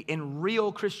Christianity, in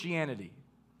real Christianity,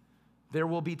 there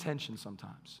will be tension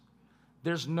sometimes.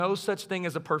 There's no such thing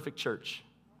as a perfect church.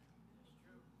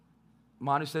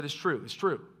 Manu said it's true. It's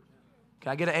true.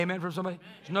 Can I get an amen from somebody?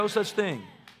 There's no such thing.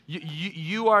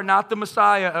 You are not the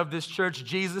Messiah of this church.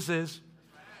 Jesus is.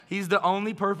 He's the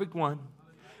only perfect one.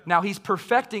 Now, he's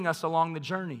perfecting us along the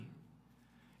journey.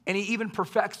 And he even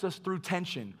perfects us through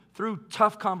tension, through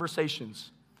tough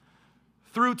conversations,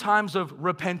 through times of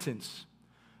repentance,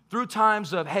 through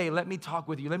times of, hey, let me talk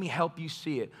with you. Let me help you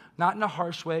see it. Not in a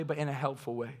harsh way, but in a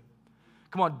helpful way.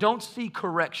 Come on, don't see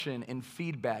correction and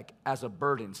feedback as a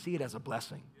burden. See it as a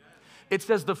blessing. It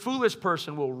says the foolish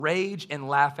person will rage and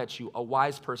laugh at you. A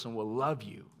wise person will love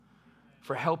you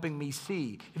for helping me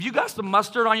see. If you got some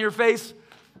mustard on your face,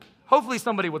 hopefully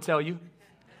somebody will tell you,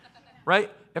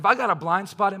 right? If I got a blind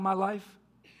spot in my life,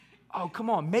 oh, come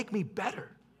on, make me better.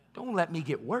 Don't let me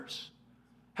get worse.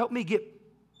 Help me get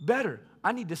better.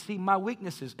 I need to see my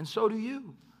weaknesses, and so do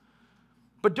you.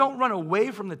 But don't run away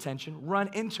from the tension,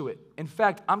 run into it. In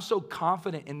fact, I'm so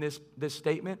confident in this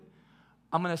statement,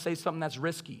 I'm going to say something that's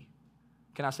risky.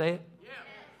 Can I say it? Yeah.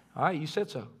 All right, you said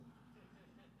so.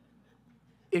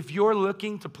 If you're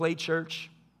looking to play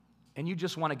church and you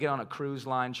just want to get on a cruise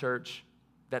line church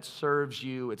that serves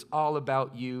you, it's all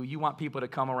about you, you want people to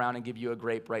come around and give you a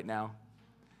grape right now,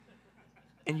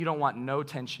 and you don't want no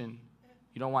tension,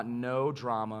 you don't want no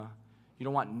drama, you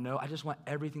don't want I just want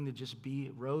everything to just be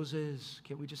roses.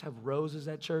 Can't we just have roses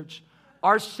at church?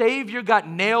 Our Savior got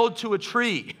nailed to a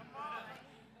tree.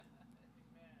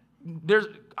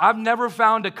 I've never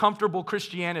found a comfortable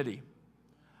Christianity.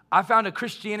 I found a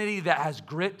Christianity that has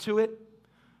grit to it,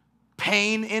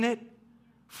 pain in it,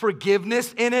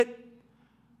 forgiveness in it,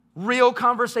 real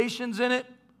conversations in it,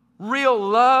 real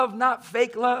love, not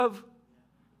fake love,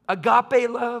 agape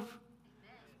love.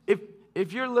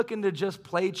 If you're looking to just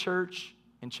play church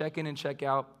and check in and check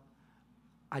out,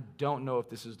 I don't know if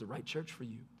this is the right church for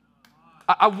you.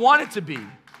 I want it to be.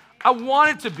 I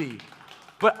want it to be.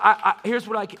 But here's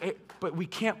what but we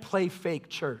can't play fake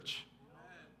church.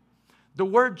 The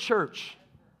word church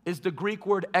is the Greek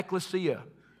word ekklesia.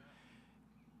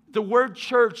 The word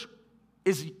church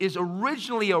is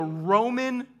originally a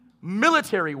Roman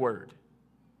military word.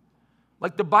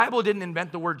 Like the Bible didn't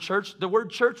invent the word church. The word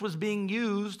church was being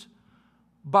used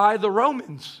by the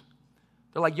Romans.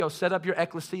 They're like, yo, set up your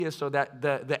ekklesia so that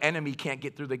the enemy can't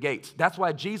get through the gates. That's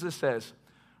why Jesus says,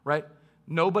 right?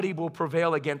 Nobody will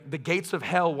prevail against, the gates of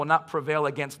hell will not prevail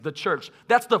against the church.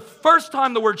 That's the first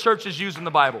time the word church is used in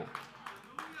the Bible.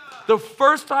 The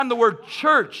first time the word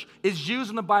church is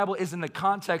used in the Bible is in the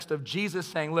context of Jesus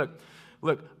saying, look,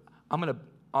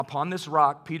 upon this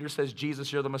rock, Peter says,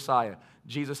 Jesus, you're the Messiah.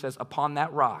 Jesus says, upon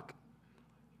that rock,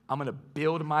 I'm going to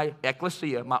build my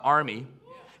ekklesia, my army,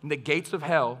 and the gates of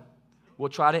hell will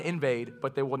try to invade,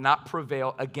 but they will not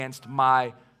prevail against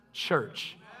my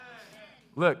church.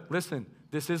 Look, listen,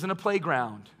 this isn't a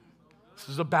playground. This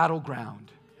is a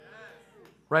battleground.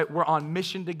 Right? We're on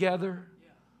mission together.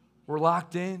 We're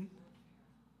locked in.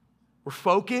 We're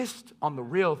focused on the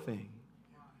real thing.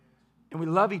 And we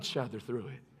love each other through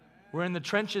it. We're in the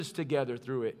trenches together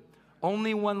through it.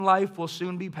 Only one life will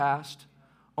soon be passed.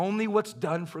 Only what's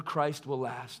done for Christ will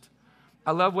last.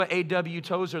 I love what A.W.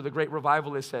 Tozer, the great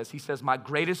revivalist, says. He says, my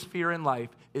greatest fear in life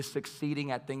is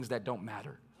succeeding at things that don't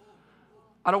matter.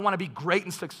 I don't want to be great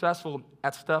and successful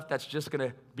at stuff that's just going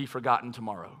to be forgotten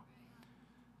tomorrow.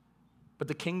 But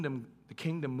the kingdom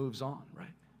moves on,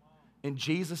 right? And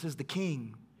Jesus is the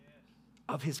king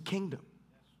of his kingdom.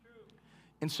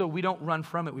 And so we don't run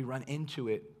from it, we run into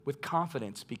it with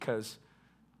confidence because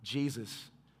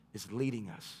Jesus is leading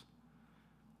us.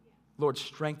 Lord,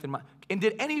 strengthen my... And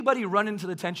did anybody run into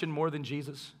the tension more than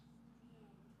Jesus?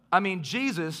 I mean,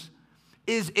 Jesus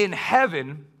is in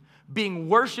heaven being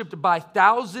worshiped by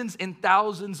thousands and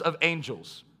thousands of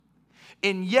angels.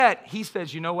 And yet, he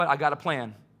says, you know what? I got a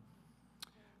plan.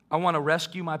 I want to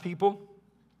rescue my people.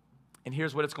 And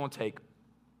here's what it's going to take.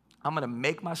 I'm going to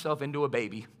make myself into a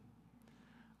baby.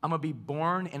 I'm going to be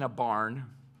born in a barn.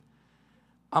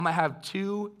 I'm going to have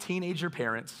 2 teenager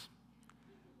parents.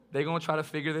 They're going to try to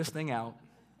figure this thing out.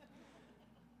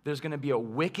 There's going to be a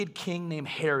wicked king named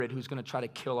Herod who's going to try to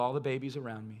kill all the babies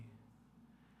around me.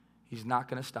 He's not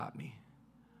going to stop me.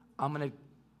 I'm going to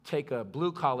take a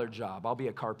blue-collar job. I'll be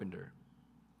a carpenter.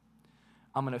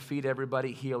 I'm going to feed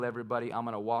everybody, heal everybody. I'm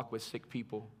going to walk with sick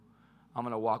people. I'm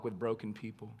going to walk with broken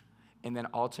people. And then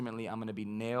ultimately, I'm going to be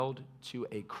nailed to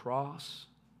a cross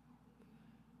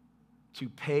to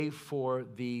pay for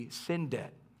the sin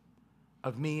debt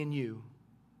of me and you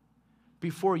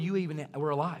before you even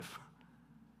were alive.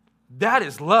 That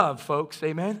is love, folks.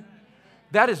 Amen?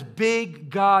 That is big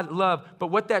God love. But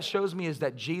what that shows me is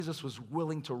that Jesus was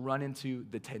willing to run into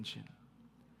the tension.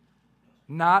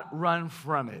 Not run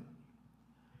from it,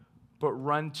 but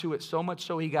run to it. So much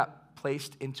so he got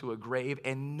placed into a grave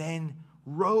and then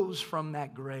rose from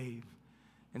that grave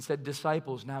and said,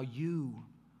 disciples, now you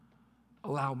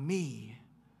allow me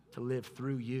to live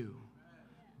through you.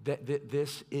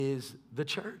 This is the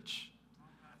church.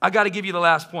 I got to give you the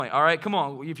last point, all right? Come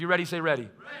on. If you're ready, say ready.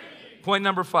 Ready. Point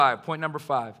number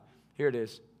 5. Here it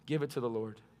is. Give it to the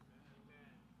Lord.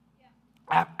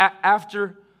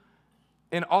 After,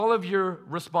 in all of your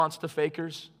response to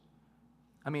fakers,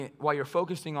 while you're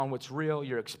focusing on what's real,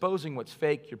 you're exposing what's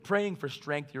fake, you're praying for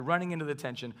strength, you're running into the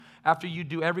tension. After you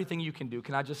do everything you can do,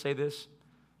 can I just say this?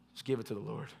 Just give it to the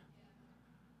Lord.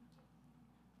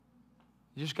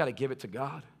 You just got to give it to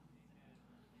God.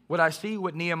 What I see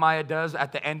what Nehemiah does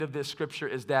at the end of this scripture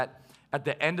is that at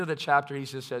the end of the chapter, he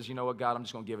just says, you know what, God, I'm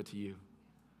just going to give it to you.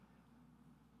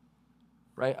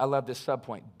 Right? I love this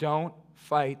subpoint. Don't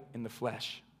fight in the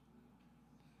flesh.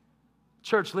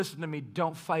 Church, listen to me.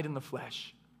 Don't fight in the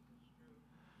flesh.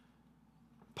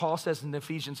 Paul says in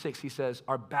Ephesians 6, he says,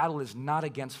 our battle is not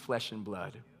against flesh and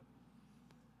blood.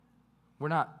 We're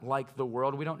not like the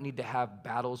world. We don't need to have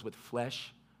battles with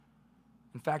flesh.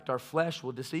 In fact, our flesh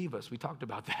will deceive us. We talked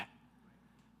about that.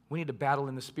 We need to battle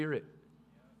in the spirit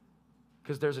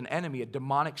because there's an enemy, a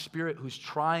demonic spirit who's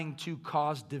trying to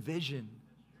cause division.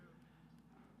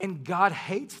 And God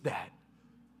hates that.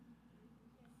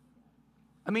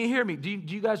 Hear me. Do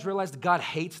you guys realize that God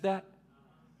hates that?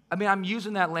 I'm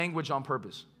using that language on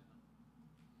purpose.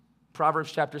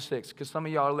 Proverbs chapter 6, because some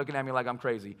of y'all are looking at me like I'm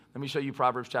crazy. Let me show you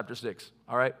Proverbs chapter 6,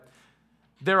 all right?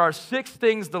 There are 6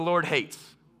 things the Lord hates.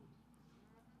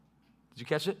 Did you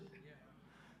catch it?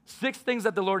 6 things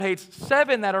that the Lord hates,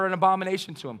 7 that are an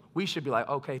abomination to him. We should be like,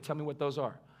 okay, tell me what those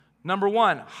are. Number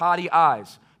 1, haughty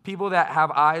eyes. People that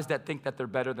have eyes that think that they're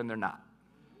better than they're not.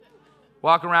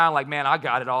 Walk around like, man, I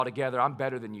got it all together. I'm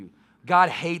better than you. God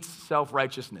hates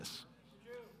self-righteousness.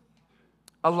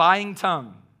 A lying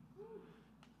tongue.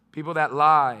 People that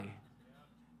lie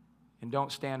and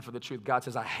don't stand for the truth. God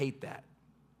says, I hate that.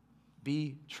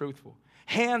 Be truthful.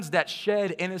 Hands that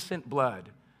shed innocent blood.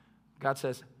 God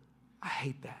says, I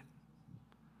hate that.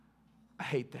 I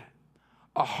hate that.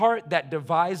 A heart that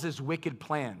devises wicked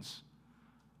plans.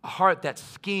 A heart that's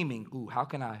scheming. Ooh, how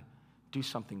can I do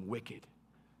something wicked?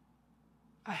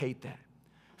 I hate that.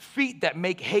 Feet that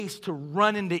make haste to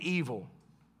run into evil.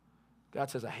 God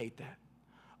says, I hate that.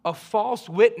 A false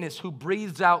witness who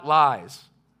breathes out lies.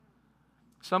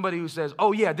 Somebody who says,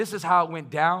 oh yeah, this is how it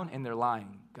went down, and they're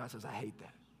lying. God says, I hate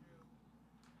that.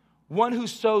 One who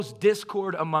sows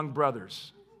discord among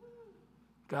brothers.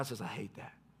 God says, I hate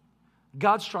that.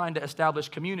 God's trying to establish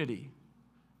community,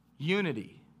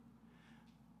 unity.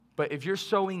 But if you're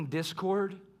sowing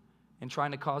discord and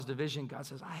trying to cause division, God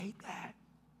says, I hate that.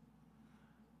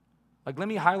 Let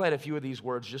me highlight a few of these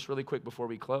words just really quick before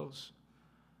we close.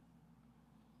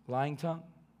 Lying tongue,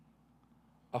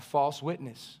 a false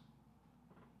witness,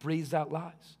 breathes out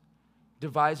lies,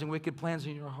 devising wicked plans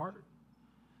in your heart.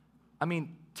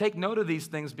 Take note of these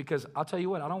things because I'll tell you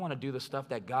what, I don't want to do the stuff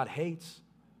that God hates.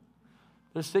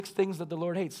 There's 6 things that the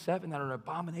Lord hates, 7 that are an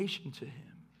abomination to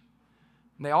him.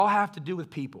 And they all have to do with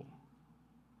people.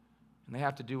 And they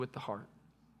have to do with the heart.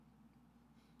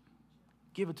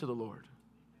 Give it to the Lord.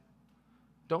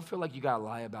 Don't feel like you got to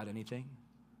lie about anything.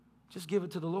 Just give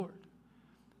it to the Lord.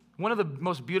 One of the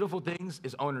most beautiful things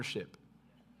is ownership.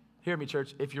 Hear me,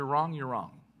 church. If you're wrong, you're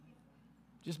wrong.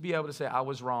 Just be able to say, I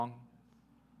was wrong.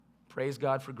 Praise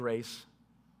God for grace.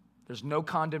 There's no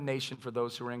condemnation for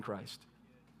those who are in Christ.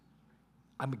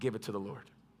 I'm going to give it to the Lord.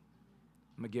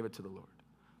 I'm going to give it to the Lord.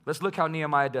 Let's look how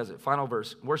Nehemiah does it. Final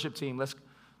verse. Worship team, let's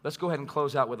go ahead and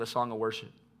close out with a song of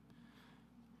worship.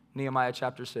 Nehemiah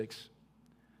chapter 6.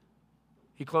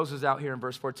 He closes out here in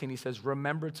verse 14. He says,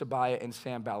 remember Tobiah and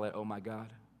Sanballat, oh my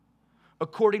God.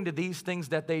 According to these things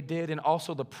that they did, and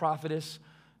also the prophetess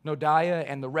Noadiah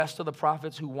and the rest of the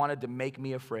prophets who wanted to make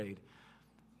me afraid.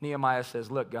 Nehemiah says,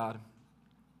 look, God,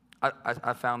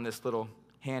 I found this little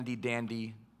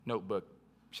handy-dandy notebook.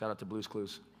 Shout out to Blue's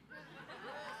Clues.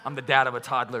 I'm the dad of a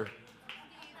toddler.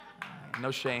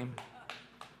 No shame.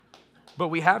 But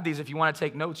we have these. If you want to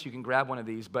take notes, you can grab one of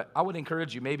these. But I would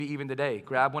encourage you, maybe even today,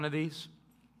 grab one of these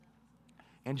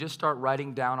and just start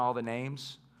writing down all the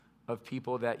names of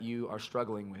people that you are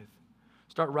struggling with.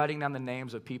 Start writing down the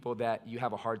names of people that you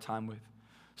have a hard time with.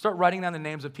 Start writing down the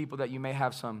names of people that you may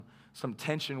have some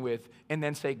tension with, and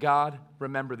then say, God,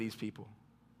 remember these people.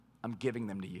 I'm giving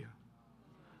them to you.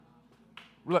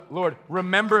 Lord,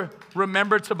 remember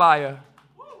Tobiah.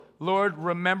 Lord,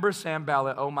 remember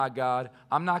Sanballat. Oh my God,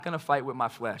 I'm not going to fight with my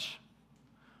flesh.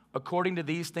 According to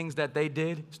these things that they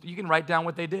did, you can write down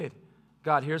what they did.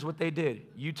 God, here's what they did.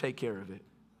 You take care of it.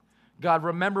 God,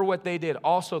 remember what they did.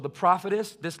 Also, the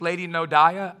prophetess, this lady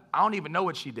Noadiah, I don't even know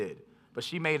what she did, but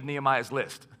she made Nehemiah's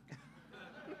list.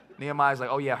 Nehemiah's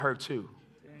like, oh yeah, her too.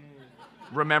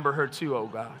 Remember her too, oh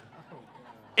God.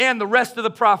 And the rest of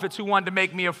the prophets who wanted to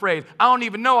make me afraid. I don't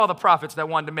even know all the prophets that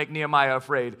wanted to make Nehemiah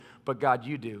afraid, but God,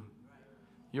 you do.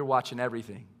 You're watching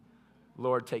everything.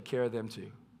 Lord, take care of them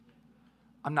too.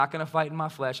 I'm not going to fight in my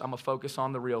flesh. I'm going to focus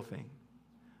on the real thing.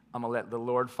 I'm going to let the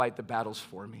Lord fight the battles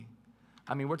for me.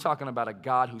 I mean, we're talking about a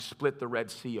God who split the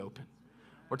Red Sea open.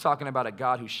 We're talking about a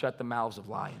God who shut the mouths of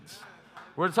lions.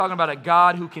 We're talking about a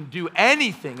God who can do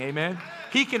anything, amen?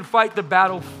 He can fight the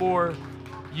battle for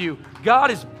you.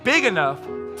 God is big enough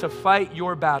to fight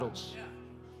your battles.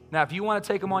 Now, if you want to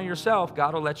take them on yourself,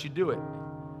 God will let you do it.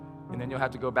 And then you'll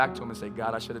have to go back to him and say,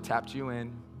 God, I should have tapped you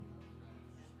in.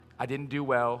 I didn't do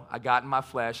well. I got in my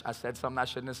flesh. I said something I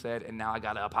shouldn't have said, and now I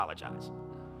got to apologize.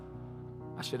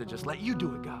 I should have just let you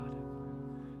do it, God.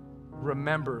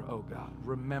 Remember, oh God,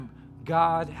 remember.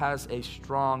 God has a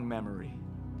strong memory.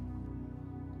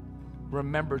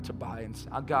 Remember to buy and say,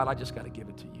 oh God, I just got to give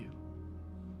it to you.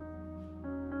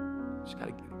 Just got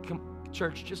to, come,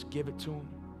 church, just give it to him.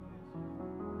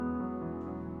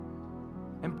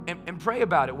 And pray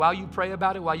about it. While you pray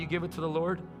about it, while you give it to the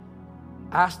Lord,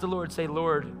 ask the Lord, say,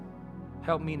 Lord,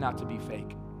 help me not to be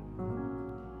fake.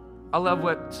 I love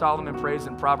what Solomon prays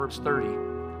in Proverbs 30.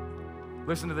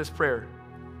 Listen to this prayer.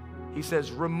 He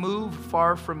says, remove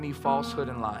far from me falsehood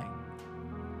and lying.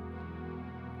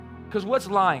 Because what's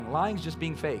lying? Lying's just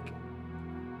being fake.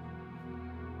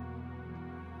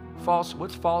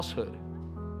 What's falsehood?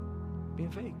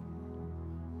 Being fake.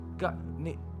 God,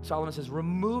 Solomon says,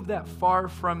 remove that far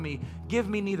from me. Give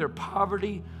me neither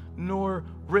poverty nor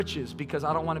riches, because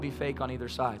I don't want to be fake on either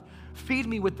side. Feed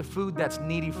me with the food that's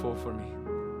needful for me.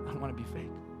 I don't want to be fake.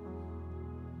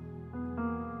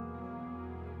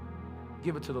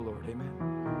 Give it to the Lord,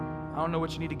 amen. I don't know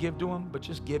what you need to give to him, but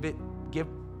just give it, give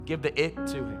the it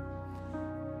to him.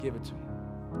 Give it to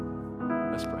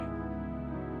him. Let's pray.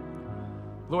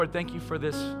 Lord, thank you for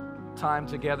this time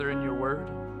together in your word.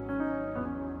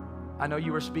 I know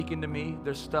you were speaking to me.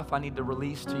 There's stuff I need to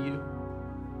release to you.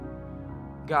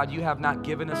 God, you have not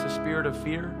given us a spirit of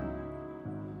fear.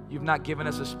 You've not given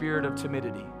us a spirit of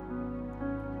timidity.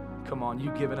 Come on,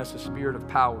 you've given us a spirit of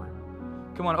power.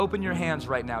 Come on, open your hands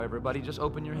right now, everybody. Just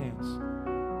open your hands.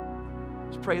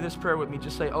 Just pray this prayer with me.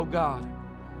 Just say, oh God,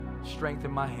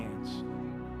 strengthen my hands.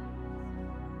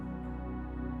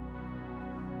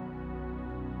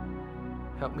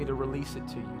 Help me to release it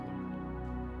to you, Lord.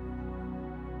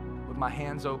 With my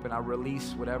hands open, I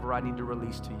release whatever I need to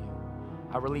release to you.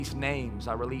 I release names.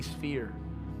 I release fear.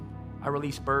 I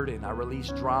release burden. I release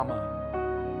drama.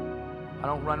 I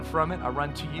don't run from it. I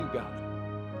run to you, God.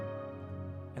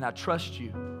 And I trust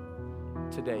you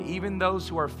today. Even those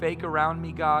who are fake around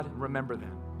me, God, remember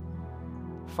them.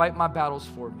 Fight my battles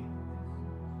for me.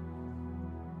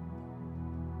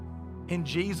 In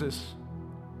Jesus,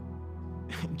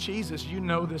 you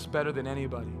know this better than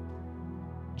anybody.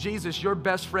 Jesus, your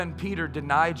best friend Peter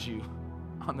denied you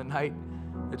on the night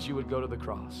that you would go to the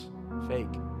cross. Fake.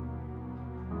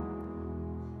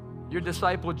 Your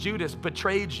disciple Judas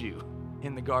betrayed you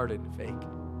in the garden. Fake.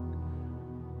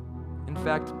 In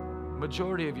fact,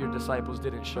 majority of your disciples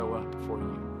didn't show up for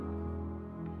you.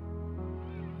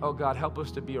 Oh God, help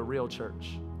us to be a real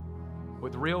church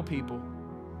with real people,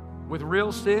 with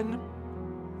real sin,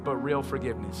 but real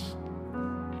forgiveness,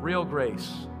 real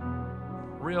grace,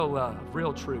 real love,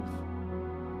 real truth,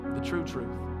 the true truth.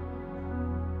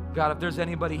 God, if there's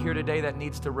anybody here today that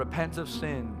needs to repent of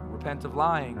sin, repent of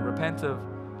lying, repent of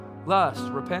lust,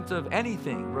 repent of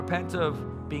anything, repent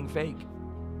of being fake,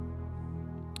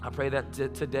 I pray that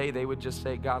today they would just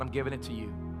say, God, I'm giving it to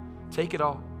you. Take it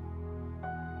all.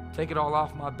 Take it all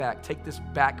off my back. Take this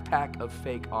backpack of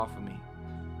fake off of me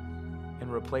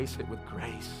and replace it with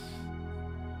grace.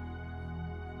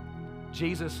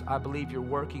 Jesus, I believe you're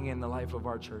working in the life of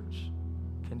our church.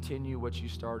 Continue what you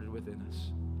started within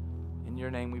us. In your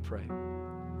name we pray.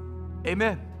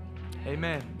 Amen.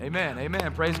 Amen. Amen.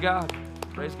 Amen. Praise God.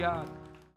 Praise God.